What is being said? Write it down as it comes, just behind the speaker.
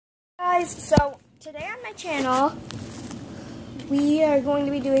guys, so today on my channel we are going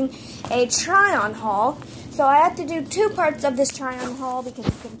to be doing a try-on haul. So I have to do two parts of this try-on haul because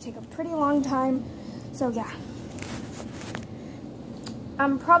it's going to take a pretty long time. So yeah,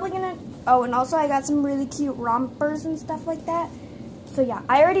 I'm probably going to, oh, and also I got some really cute rompers and stuff like that. So yeah,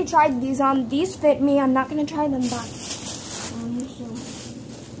 I already tried these on. These fit me. I'm not going to try them back. So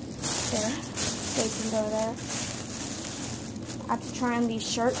there, they can go there. I have to try on these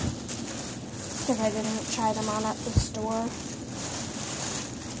shirts because I didn't try them on at the store.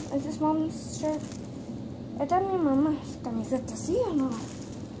 Is this mom's shirt? Esta es mi mamá camiseta, ¿sí o no?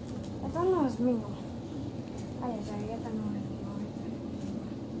 Esta no es mío. Ay, esta no es mío.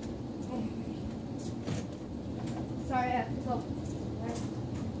 Sorry, I have to go.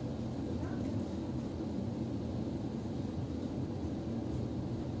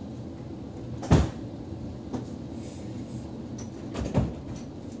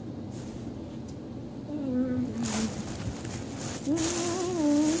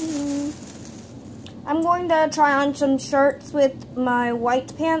 I'm going to try on some shirts with my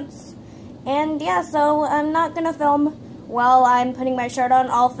white pants, and yeah, so I'm not going to film while I'm putting my shirt on.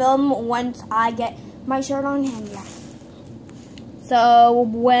 I'll film once I get my shirt on, and yeah. So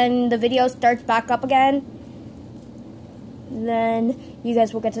when the video starts back up again, then you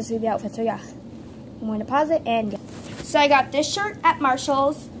guys will get to see the outfit. So yeah, I'm going to pause it, and yeah. So I got this shirt at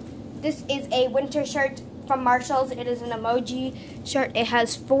Marshall's. This is a winter shirt from Marshall's. It is an emoji shirt. It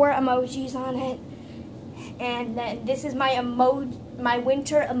has 4 emojis on it. And then this is my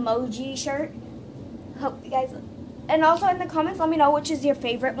winter emoji shirt. Hope you guys, and also in the comments, let me know which is your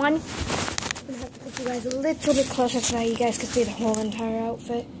favorite one. I'm gonna have to put you guys a little bit closer so that you guys can see the whole entire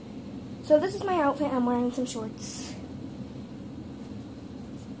outfit. So this is my outfit. I'm wearing some shorts.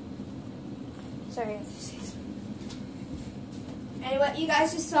 Sorry, anyway, you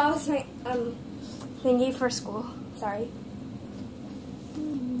guys just saw my thingy for school. Sorry.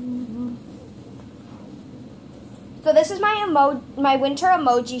 So this is my winter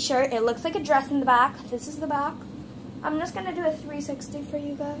emoji shirt. It looks like a dress in the back. This is the back. I'm just going to do a 360 for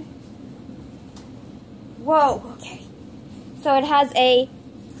you guys. Whoa, okay. So it has a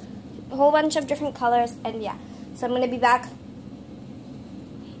whole bunch of different colors, and yeah. So I'm going to be back.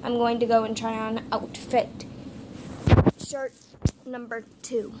 I'm going to go and try on outfit. Shirt number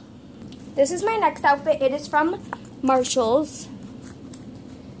 2. This is my next outfit. It is from Marshall's.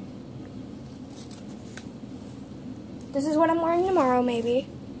 This is what I'm wearing tomorrow, maybe.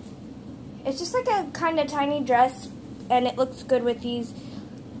 It's just like a kind of tiny dress, and it looks good with these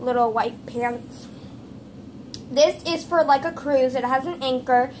little white pants. This is for like a cruise. It has an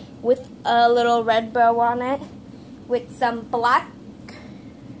anchor with a little red bow on it, with some black,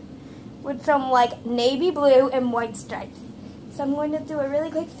 with some like navy blue and white stripes. So I'm going to do a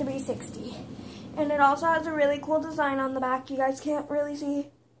really quick 360. And it also has a really cool design on the back. You guys can't really see.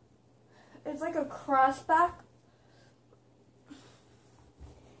 It's like a cross back.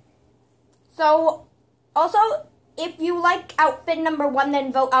 So, also, if you like outfit number 1,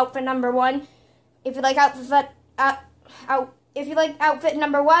 then vote outfit number 1. If you like outfit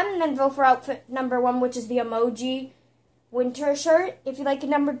number 1, then vote for outfit number 1, which is the emoji winter shirt. If you like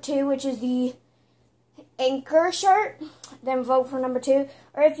number 2, which is the anchor shirt, then vote for number 2.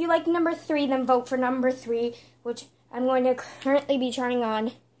 Or if you like number 3, then vote for number 3, which I'm going to currently be trying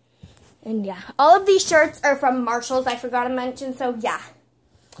on. And yeah, all of these shirts are from Marshall's. I forgot to mention, so yeah.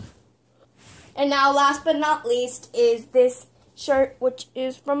 And now, last but not least, is this shirt, which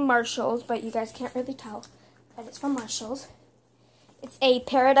is from Marshall's, but you guys can't really tell that it's from Marshall's. It's a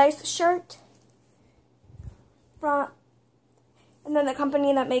Paradise shirt. And then the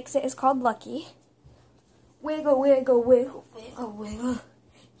company that makes it is called Lucky. Wiggle, wiggle, wiggle, wiggle, wiggle.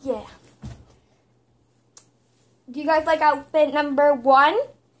 Yeah. Do you guys like outfit number 1?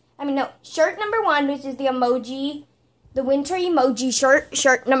 Shirt number 1, which is the emoji. The winter emoji shirt,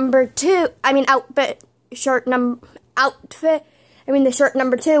 shirt number 2, the shirt number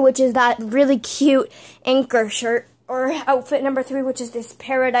 2, which is that really cute anchor shirt, or outfit number 3, which is this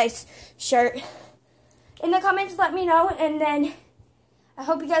Paradise shirt. In the comments, let me know, and then I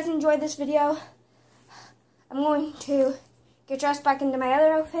hope you guys enjoyed this video. I'm going to get dressed back into my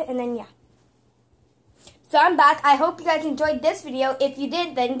other outfit, and then yeah. So I'm back. I hope you guys enjoyed this video. If you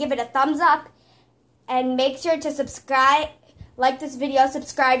did, then give it a thumbs up. And make sure to subscribe, like this video,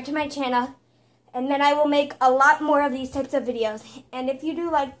 subscribe to my channel, and then I will make a lot more of these types of videos. And if you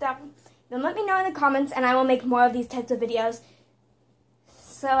do like them, then let me know in the comments, and I will make more of these types of videos.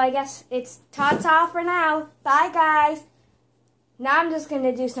 So I guess it's ta-ta for now. Bye, guys. Now I'm just going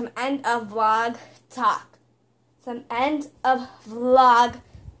to do some end of vlog talk. Some end of vlog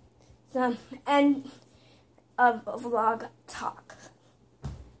some end of vlog talk.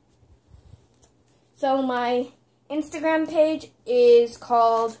 So my Instagram page is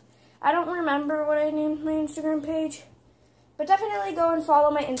called, I don't remember what I named my Instagram page, but definitely go and follow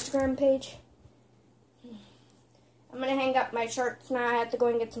my Instagram page. I'm going to hang up my shirts now. I have to go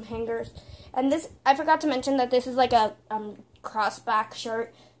and get some hangers. And this, I forgot to mention that this is like a crossback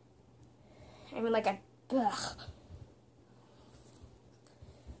shirt. I mean like a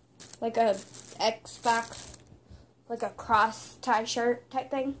X-back, like a cross tie shirt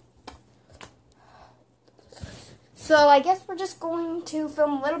type thing. So I guess we're just going to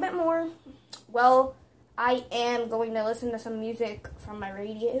film a little bit more. Well, I am going to listen to some music from my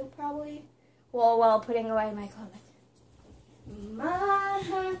radio probably, while putting away my clothing. My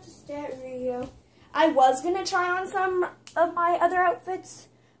heart's a stereo. I was going to try on some of my other outfits,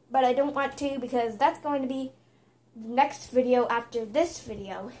 but I don't want to because that's going to be the next video after this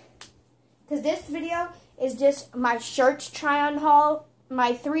video. Because this video is just my shirts try-on haul,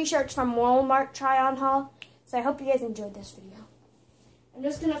 my 3 shirts from Walmart try-on haul. So I hope you guys enjoyed this video. I'm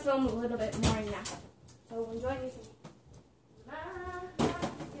just going to film a little bit more now. So enjoy me.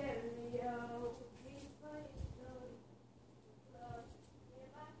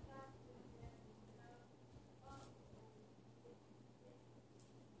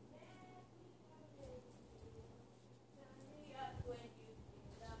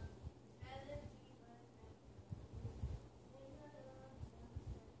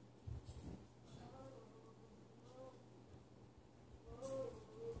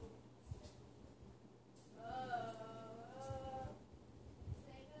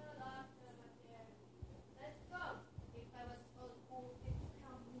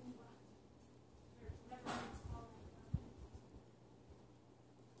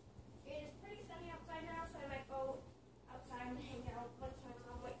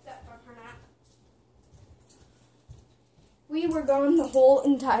 We were gone the whole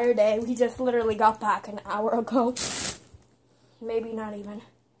entire day. We just literally got back an hour ago. Maybe not even.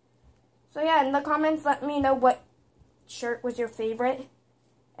 So yeah, in the comments, let me know what shirt was your favorite.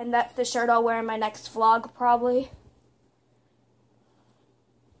 And that's the shirt I'll wear in my next vlog, probably.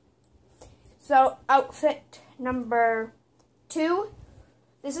 So, outfit number 2.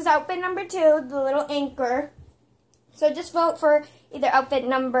 This is outfit number 2, the little anchor. So just vote for either outfit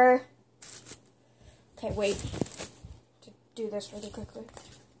number... Okay, wait. Do this really quickly.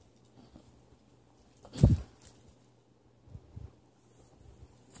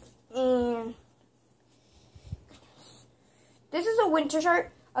 And this is a winter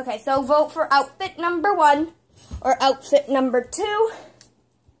shirt. Okay, so vote for outfit number 1 or outfit number 2.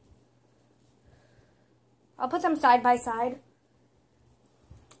 I'll put them side by side.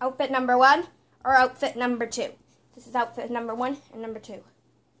 Outfit number 1 or outfit number 2. This is outfit number 1 and number 2.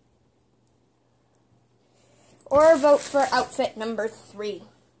 Or vote for outfit number 3.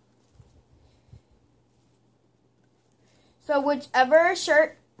 So whichever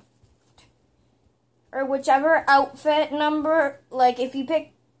shirt or whichever outfit number, like if you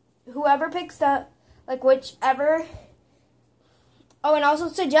pick, whoever picks the, like whichever. Oh, and also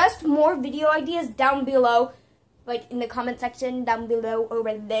suggest more video ideas down below, like in the comment section down below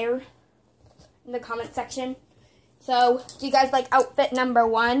over there in the comment section. So do you guys like outfit number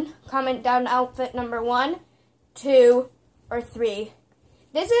 1? Comment down outfit number 1. 2 or 3.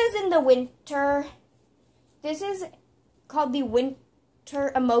 This is in the winter. This is called the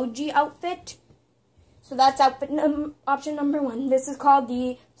winter emoji outfit. So that's outfit option number 1. This is called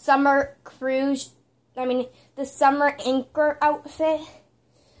the summer cruise. The summer anchor outfit.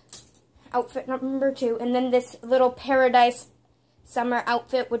 Outfit number 2, and then this little paradise summer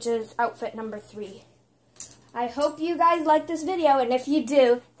outfit, which is outfit number 3. I hope you guys like this video, and if you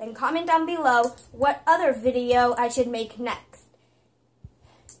do, then comment down below what other video I should make next.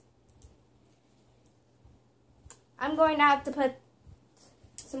 I'm going to have to put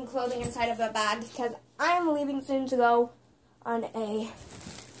some clothing inside of a bag because I am leaving soon to go on a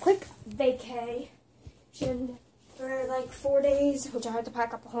quick vacation for like 4 days, which I have to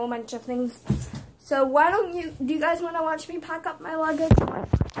pack up a whole bunch of things. So why don't you, do you guys want to watch me pack up my luggage?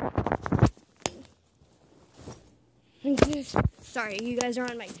 Sorry, you guys are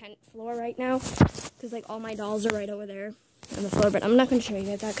on my 10th floor right now, because like all my dolls are right over there on the floor, but I'm not going to show you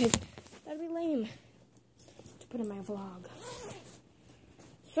guys that, because that'd be lame to put in my vlog.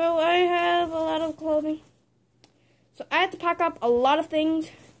 So I have a lot of clothing. So I have to pack up a lot of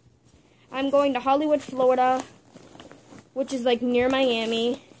things. I'm going to Hollywood, Florida, which is like near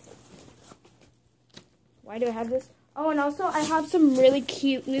Miami. Why do I have this? Oh, and also I have some really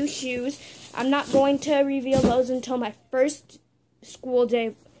cute new shoes. I'm not going to reveal those until my first school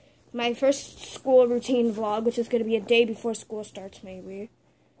day my first school routine vlog, which is going to be a day before school starts, maybe.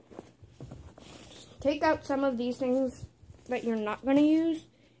 Take out some of these things that you're not going to use,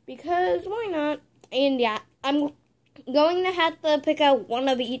 because why not? And yeah, I'm going to have to pick out one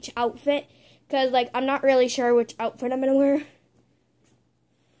of each outfit, because, like, I'm not really sure which outfit I'm going to wear.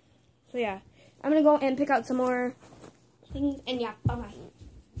 So yeah, I'm going to go and pick out some more things, and yeah, bye-bye.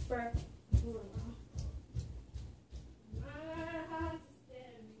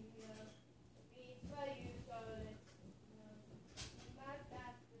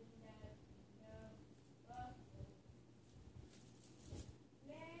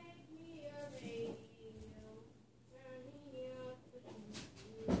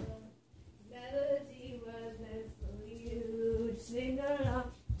 Sing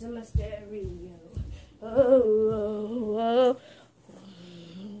along to my stereo. Oh, oh,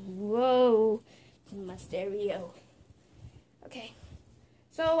 oh, oh, to my stereo. Okay.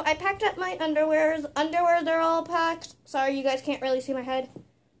 So I packed up my underwears. Underwears are all packed. Sorry, you guys can't really see my head.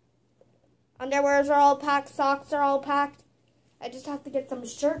 Underwears are all packed. Socks are all packed. I just have to get some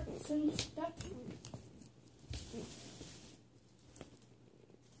shirts and stuff.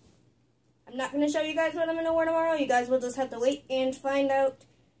 I'm not going to show you guys what I'm going to wear tomorrow. You guys will just have to wait and find out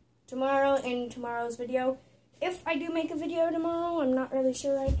tomorrow in tomorrow's video. If I do make a video tomorrow, I'm not really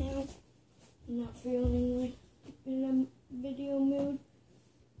sure right now. I'm not feeling like in a video mood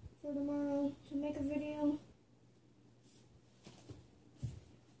for tomorrow to make a video.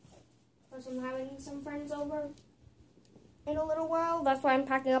 Plus I'm having some friends over in a little while. That's why I'm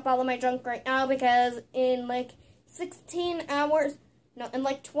packing up all of my junk right now, because in like 16 hours... No, in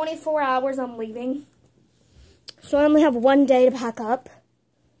like 24 hours, I'm leaving. So I only have one day to pack up.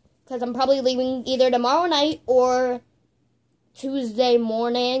 Because I'm probably leaving either tomorrow night or Tuesday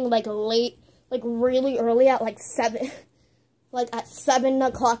morning, like late, like really early at like 7. Like at 7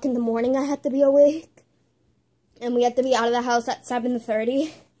 o'clock in the morning, I have to be awake. And we have to be out of the house at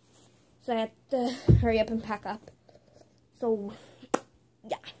 7:30. So I have to hurry up and pack up. So,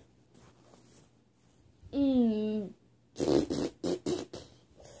 yeah.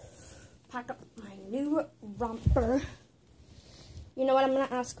 Pack up my new romper. You know what? I'm going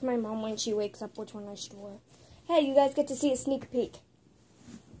to ask my mom when she wakes up which one I should wear. Hey, you guys get to see a sneak peek.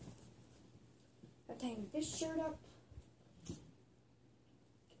 I'll hang this shirt up.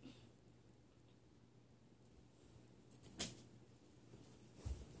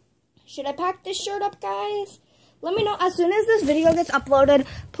 Should I pack this shirt up, guys? Let me know. As soon as this video gets uploaded,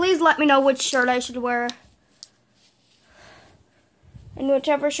 please let me know which shirt I should wear. And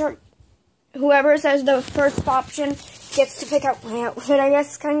whichever shirt... Whoever says the first option gets to pick out my outfit, I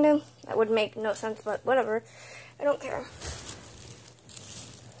guess, kind of. That would make no sense, but whatever. I don't care.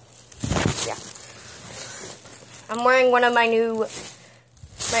 Yeah. I'm wearing one of my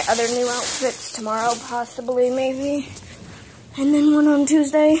other new outfits tomorrow, possibly, maybe. And then one on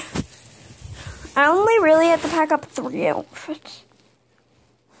Tuesday. I only really have to pack up 3 outfits.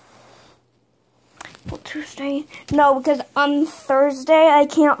 Well, Tuesday. No, because on Thursday I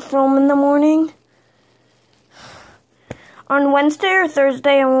can't film in the morning. On Wednesday or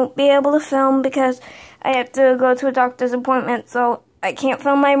Thursday I won't be able to film because I have to go to a doctor's appointment. So I can't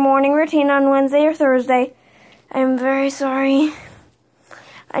film my morning routine on Wednesday or Thursday. I'm very sorry.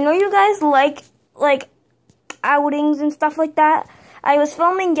 I know you guys like outings and stuff like that. I was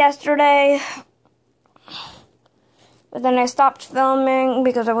filming yesterday, but then I stopped filming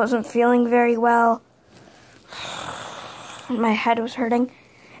because I wasn't feeling very well. My head was hurting.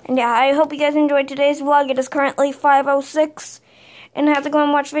 And yeah, I hope you guys enjoyed today's vlog. It is currently 5:06 and I have to go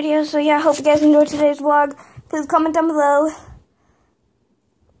and watch videos. So yeah, I hope you guys enjoyed today's vlog. Please comment down below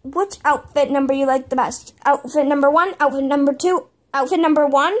which outfit number you like the best. Outfit number 1, outfit number 2, outfit number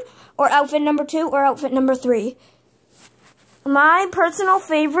 1, or outfit number 2, or outfit number 3. My personal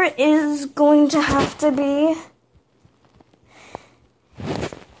favorite is going to have to be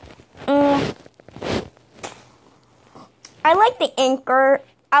I like the anchor.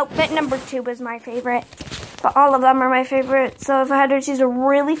 Outfit number 2 is my favorite. But all of them are my favorite. So if I had to choose a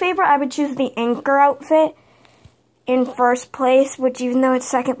really favorite, I would choose the anchor outfit in first place. Which even though it's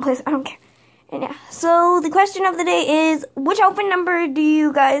second place, I don't care. And yeah. So the question of the day is, which outfit number do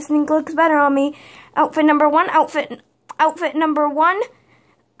you guys think looks better on me? Outfit number 1, outfit number 1,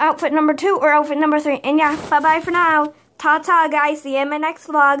 outfit number 2, or outfit number 3? And yeah, bye-bye for now. Ta-ta, guys. See you in my next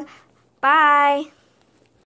vlog. Bye.